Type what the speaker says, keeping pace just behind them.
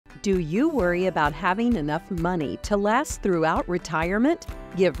Do you worry about having enough money to last throughout retirement?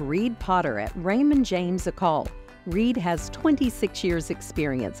 Give Reed Potter at Raymond James a call. Reed has 26 years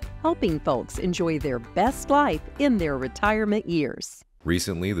experience helping folks enjoy their best life in their retirement years.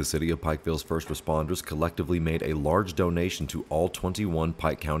 Recently, the City of Pikeville's first responders collectively made a large donation to all 21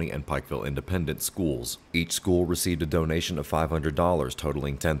 Pike County and Pikeville Independent schools. Each school received a donation of $500,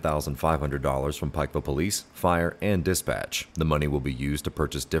 totaling $10,500 from Pikeville Police, Fire, and Dispatch. The money will be used to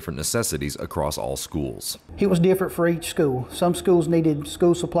purchase different necessities across all schools. It was different for each school. Some schools needed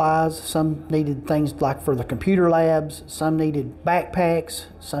school supplies, some needed things like for the computer labs, some needed backpacks,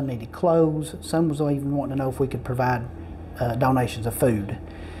 some needed clothes, some was even wanting to know if we could provide donations of food.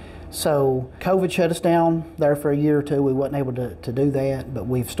 So COVID shut us down there for a year or two. We wasn't able to do that, but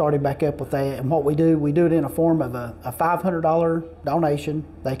we've started back up with that. And what we do it in a form of a $500 donation.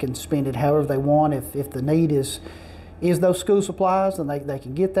 They can spend it however they want. If the need is those school supplies, then they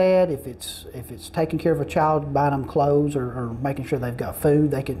can get that. If it's taking care of a child, buying them clothes or making sure they've got food,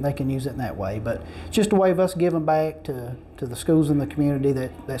 they can use it in that way. But it's just a way of us giving back to the schools in the community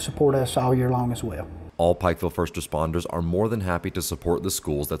that support us all year long as well. All Pikeville first responders are more than happy to support the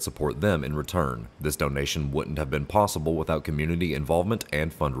schools that support them in return. This donation wouldn't have been possible without community involvement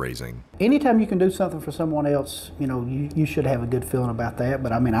and fundraising. Anytime you can do something for someone else, you should have a good feeling about that.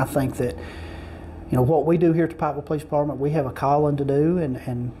 But I mean, I think that, what we do here at the Pikeville Police Department, we have a calling to do,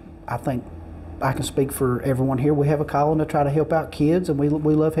 and I think I can speak for everyone here. We have a calling to try to help out kids, and we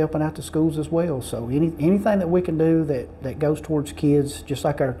love helping out the schools as well. So anything that we can do that goes towards kids, just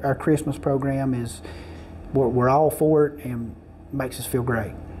like our Christmas program is, we're all for it and makes us feel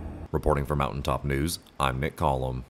great. Reporting for Mountaintop News, I'm Nick Collum.